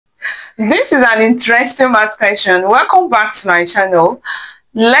This is an interesting math question. Welcome back to my channel.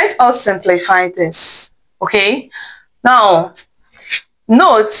 Let us simplify this. Okay. Now,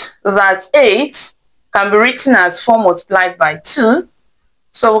 note that 8 can be written as 4 multiplied by 2.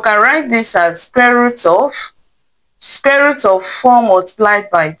 So we can write this as square root of 4 multiplied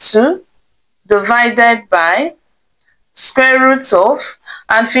by 2 divided by square root of,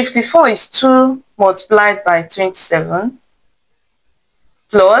 and 54 is 2 multiplied by 27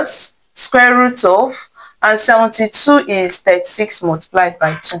 plus square root of, and 72 is 36 multiplied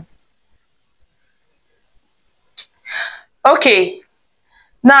by 2. Okay,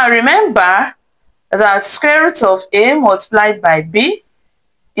 now remember that square root of a multiplied by b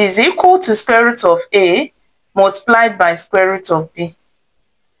is equal to square root of a multiplied by square root of b.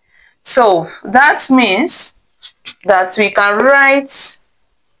 So that means that we can write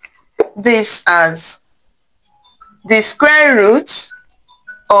this as the square root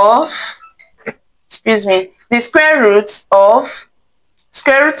of, the square root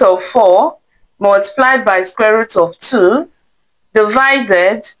of 4 multiplied by square root of 2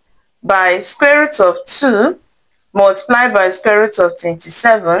 divided by square root of 2 multiplied by square root of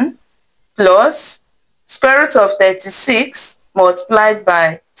 27 plus square root of 36 multiplied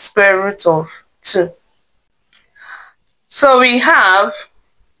by square root of 2. So we have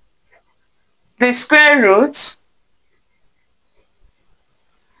the square root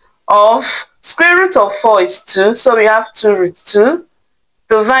of square root of 4 is 2, so we have 2 root 2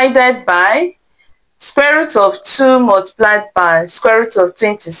 divided by square root of 2 multiplied by square root of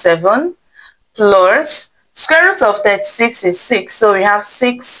 27 plus square root of 36 is 6, so we have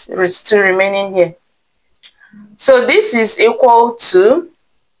 6 root 2 remaining here. So this is equal to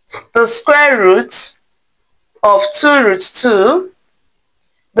the square root of 2 root 2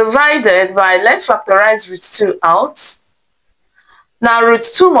 divided by, let's factorize root 2 out. Now root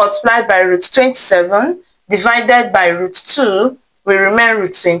 2 multiplied by root 27 divided by root 2 will remain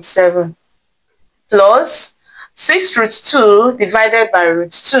root 27 plus 6 root 2 divided by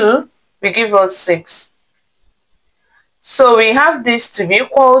root 2 will give us 6. So we have this to be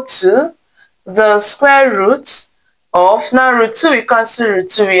equal to the square root of, now root 2 we cancel root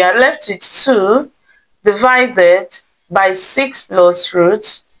 2, we are left with 2 divided by 6 plus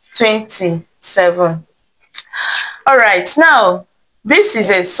root 27. Alright, now this is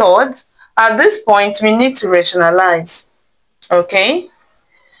a surd. At this point we need to rationalize. Okay,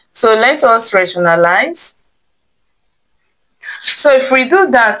 so let us rationalize. So if we do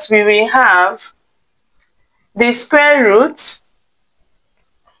that, we will have the square root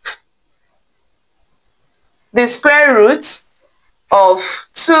of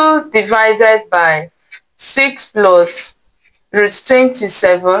 2 divided by 6 plus root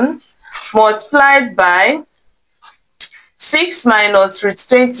 27 multiplied by 6 minus root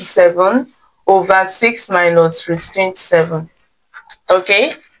 27 over 6 minus root 27.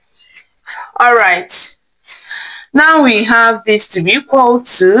 Okay, all right, now we have this to be equal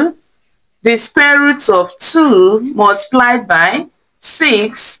to the square root of 2 multiplied by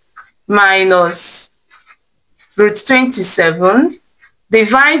 6 minus root 27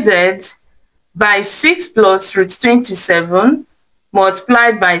 divided by 6 plus root 27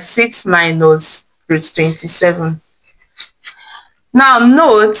 multiplied by 6 minus root 27. Now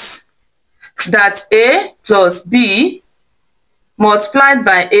note that a plus b multiplied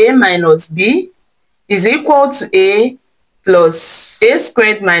by a minus b is equal to a plus a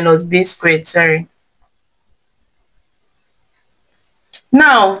squared minus b squared, sorry.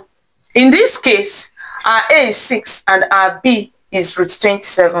 Now, in this case, our a is 6 and our b is root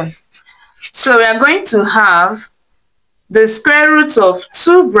 27. So we are going to have the square root of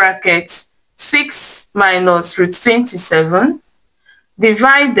 2 brackets 6 minus root 27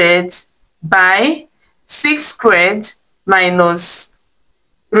 divided by 6 squared minus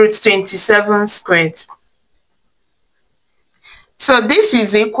root 27 squared. So this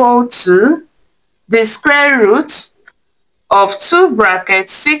is equal to the square root of 2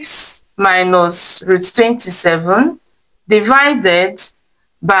 brackets 6 minus root 27 divided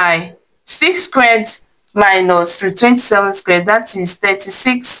by 6 squared minus root 27 squared, that is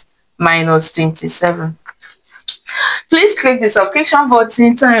 36 minus 27. Please click the subscription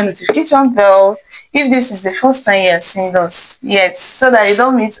button, turn on the notification bell if this is the first time you are seeing us, yes, so that you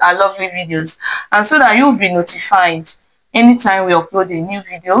don't miss our lovely videos and so that you will be notified anytime we upload a new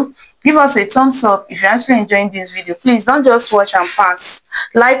video. Give us a thumbs up if you're actually enjoying this video. Please don't just watch and pass.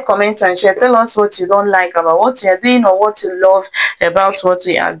 Like, comment and share. Tell us what you don't like about what we are doing or what you love about what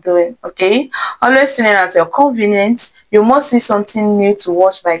we are doing. Okay, always tuning at your convenience. You must see something new to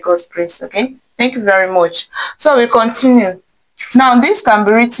watch by God's grace. Okay, thank you very much. So we continue. Now this can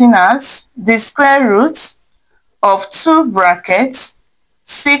be written as the square root of 2 brackets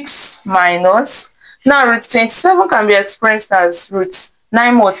 6 minus. Now root 27 can be expressed as root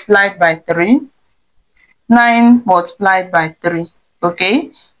 9 multiplied by 3. 9 multiplied by 3.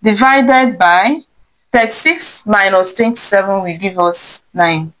 Okay. Divided by 36 minus 27 will give us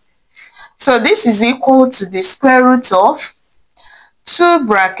 9. So this is equal to the square root of 2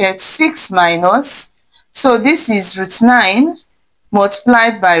 brackets 6 minus. So this is root 9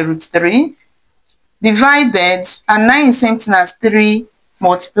 multiplied by root 3 divided, and 9 is same thing as 3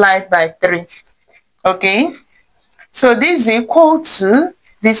 multiplied by 3. Okay. So this is equal to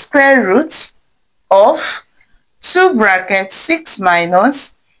the square root of 2 brackets 6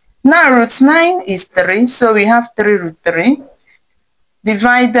 minus. Now root 9 is 3, so we have 3 root 3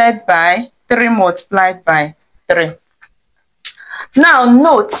 divided by 3 multiplied by 3. Now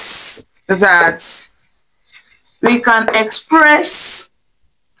note that we can express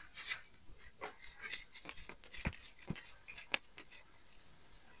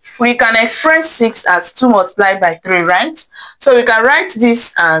we can express 6 as 2 multiplied by 3, right? So we can write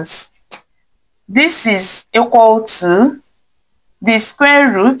this as, this is equal to the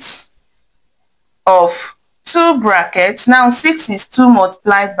square root of 2 brackets. Now 6 is 2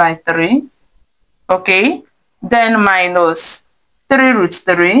 multiplied by 3. Okay. Then minus 3 root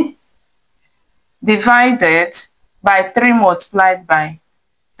 3 divided by 3 multiplied by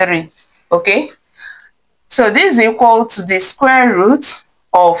 3. Okay. So this is equal to the square root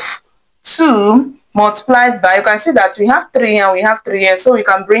of 2 multiplied by, you can see that we have 3 and we have 3 here, so we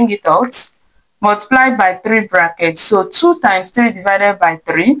can bring it out, multiplied by 3 brackets. So 2 times 3 divided by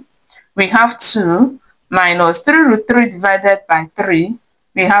 3, we have 2, minus 3 root 3 divided by 3,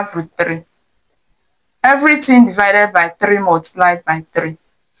 we have root 3. Everything divided by 3 multiplied by 3.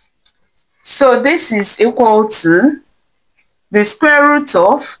 So this is equal to the square root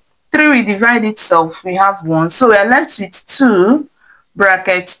of 3 will divide itself, we have 1. So we are left with 2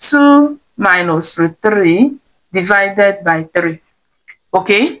 brackets 2 minus root 3 divided by 3.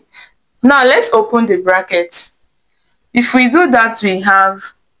 Okay. Now let's open the bracket. If we do that, we have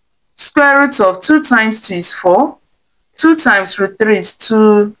square root of 2 times 2 is 4. 2 times root 3 is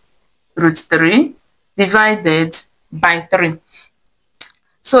 2 root 3 divided by 3.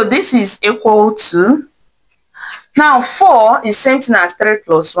 So this is equal to, now 4 is same thing as 3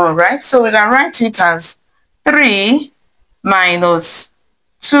 plus 1, right? So we can write it as 3 minus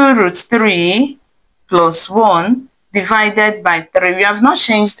 2 root 3 plus 1 divided by 3. We have not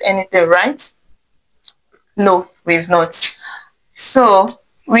changed anything, right? No, we've not. So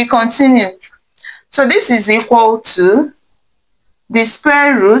we continue. So this is equal to the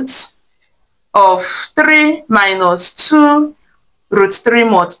square root of 3 minus 2 root 3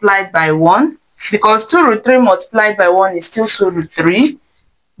 multiplied by 1, because 2 root 3 multiplied by 1 is still 2 root 3,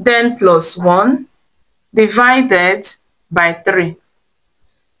 then plus 1 divided by 3.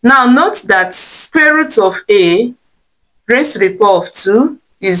 Now note that square root of a raised to the power of 2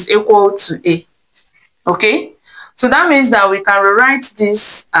 is equal to a. Okay, so that means that we can rewrite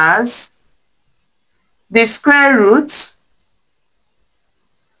this as the square root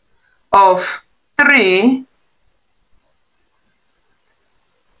of 3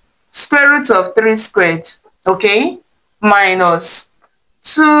 square root of 3 squared, okay, minus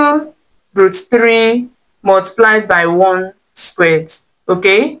 2 root 3 multiplied by 1 squared,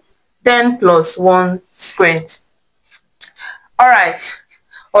 okay, then plus 1 squared. All right.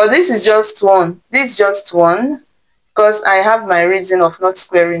 Well, this is just 1. This is just 1 because I have my reason of not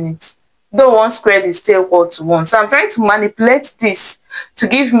squaring it. Though 1 squared is still equal to 1. So I'm trying to manipulate this to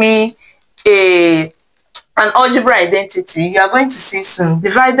give me an algebra identity. You are going to see soon.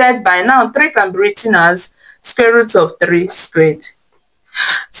 Divided by, now 3 can be written as square root of 3 squared.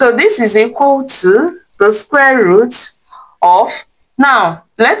 So this is equal to the square root of, now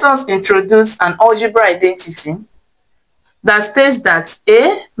let us introduce an algebra identity that states that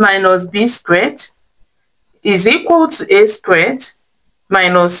a minus b squared is equal to a squared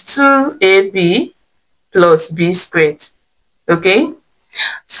minus 2ab plus b squared. Okay.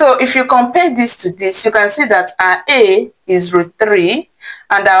 So if you compare this to this, you can see that our a is root 3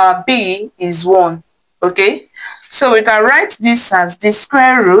 and our b is 1. Okay. So we can write this as the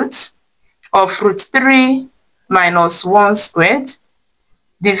square root of root 3 minus 1 squared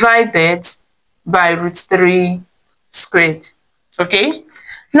divided by root 3 squared. Okay.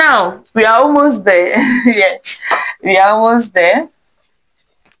 Now we are almost there. Yes, we are almost there.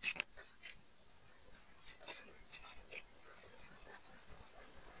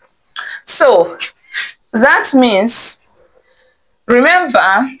 So that means,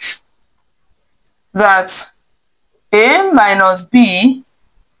 remember that a minus b,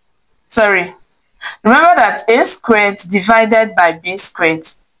 sorry, remember that a squared divided by b squared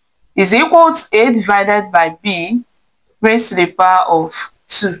is equal to a divided by b raised to the power of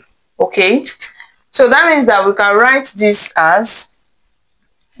 2. Okay, so that means that we can write this as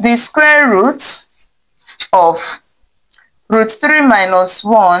the square root of root 3 minus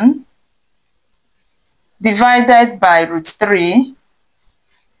 1 divided by root 3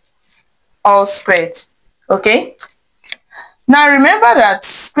 all squared. Okay, now remember that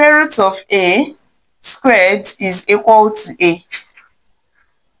square root of a squared is equal to a.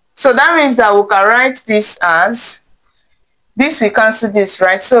 So that means that we can write this as, this we cancel this,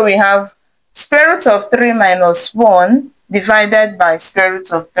 right? So we have square root of 3 minus 1 divided by square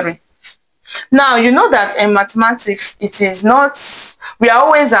root of 3. Now, you know that in mathematics, it is not, we are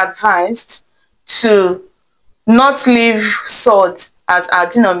always advised to not leave surds as our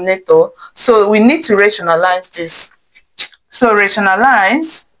denominator. So we need to rationalize this. So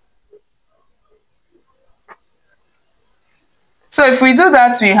rationalize. So if we do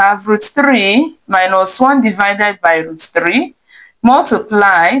that, we have root 3 minus 1 divided by root 3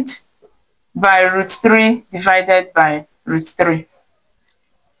 multiplied by root 3 divided by root 3.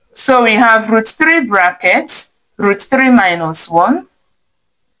 So we have root 3 brackets, root 3 minus 1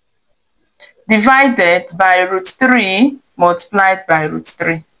 divided by root 3 multiplied by root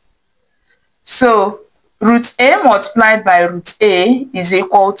 3. So root a multiplied by root a is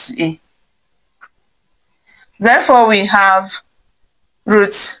equal to a. Therefore, we have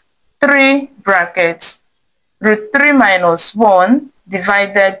root 3 brackets, root 3 minus 1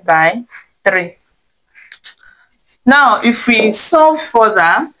 divided by 3. Now, if we solve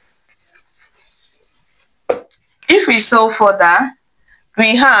further,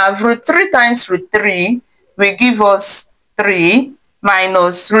 we have root 3 times root 3 will give us 3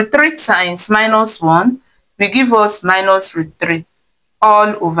 minus root 3 times minus 1 will give us minus root 3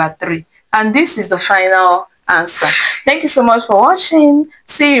 all over 3. And this is the final answer. Thank you so much for watching.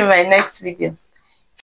 See you in my next video.